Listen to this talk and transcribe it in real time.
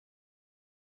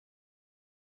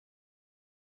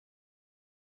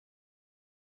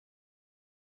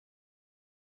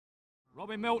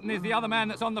Robin Milton is the other man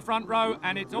that's on the front row,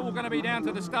 and it's all going to be down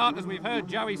to the start, as we've heard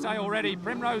Joey say already.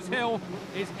 Primrose Hill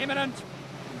is imminent,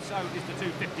 and so is the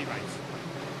 250 race.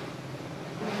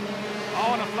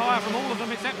 Oh, and a flyer from all of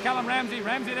them except Callum Ramsey.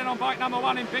 Ramsey then on bike number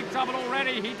 1 in big trouble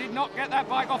already. He did not get that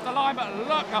bike off the line, but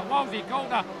look at Wolsey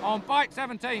Coulter on bike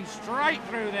 17, straight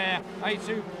through there. A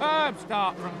superb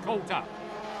start from Coulter.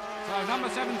 So number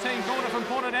 17, Coulter from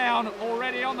Portadown,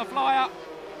 already on the flyer.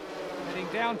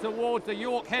 Heading down towards the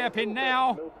York hairpin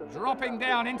now, dropping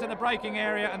down into the braking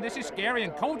area, and this is scary,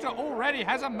 and Coulter already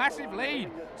has a massive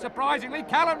lead. Surprisingly,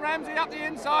 Callum Ramsey up the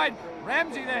inside.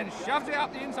 Ramsey then shoves it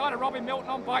up the inside of Robin Milton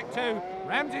on bike 2.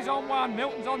 Ramsey's on 1,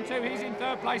 Milton's on 2, he's in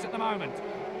 3rd place at the moment.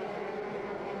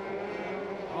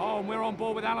 Oh, and we're on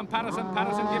board with Alan Patterson.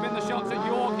 Patterson giving the shots at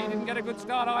York. He didn't get a good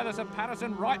start either, so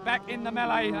Patterson right back in the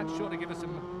melee. That's sure to give us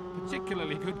some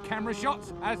particularly good camera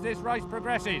shots as this race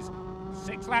progresses.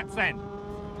 6 laps then.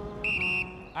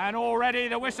 And already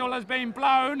the whistle has been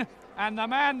blown, and the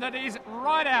man that is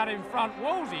right out in front,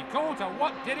 Wolsey Coulter,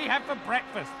 what did he have for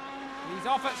breakfast? He's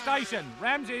off at station.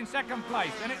 Ramsey in 2nd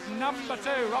place. Then it's number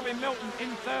 2, Robin Milton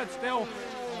in 3rd still.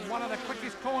 On one of the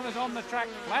quickest corners on the track,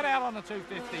 flat out on the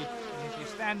 250. And if you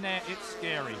stand there, it's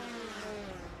scary.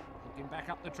 Looking back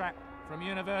up the track from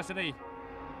University.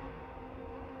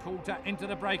 Coulter into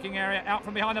the braking area, out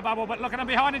from behind the bubble, but look at him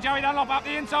behind, and Joey Dunlop up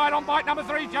the inside on bike number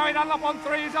 3. Joey Dunlop on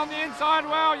 3 is on the inside.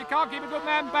 Well, you can't keep a good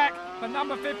man back. But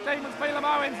number 15 was Phelan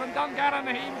Owens from Dungarran,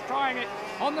 and he was trying it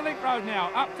on the link road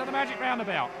now, up to the magic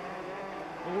roundabout.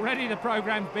 Already the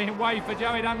programme's being waved for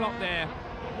Joey Dunlop there.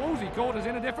 Wolsey Coulter's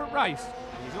in a different race.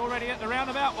 He's already at the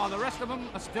roundabout while the rest of them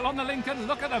are still on the Lincoln.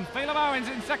 Look at them. Phelan Owens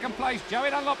in 2nd place.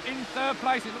 Joey Dunlop in 3rd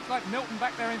place. It looks like Milton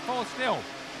back there in 4th still.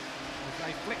 As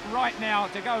they flick right now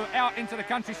to go out into the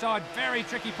countryside. Very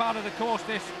tricky part of the course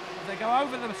this. As they go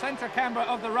over the centre camber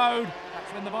of the road,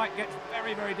 that's when the bike gets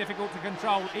very, very difficult to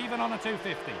control, even on a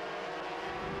 250.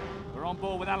 We're on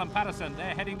board with Alan Patterson.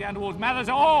 They're heading down towards Mathers.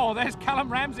 Oh, there's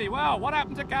Callum Ramsey. Well, what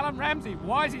happened to Callum Ramsey?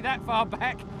 Why is he that far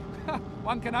back?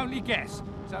 One can only guess.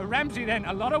 So Ramsey then,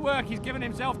 a lot of work he's given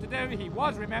himself to do. He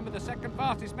was, remember, the 2nd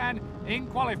fastest man in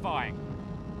qualifying.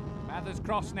 Mathers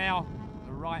Cross now.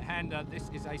 Right-hander. This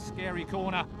is a scary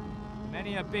corner.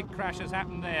 Many a big crash has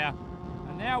happened there.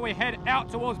 And now we head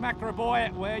out towards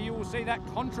Macraboy, where you will see that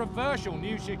controversial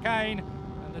new chicane,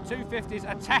 and the 250s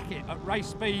attack it at race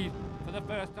speed for the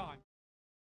first time.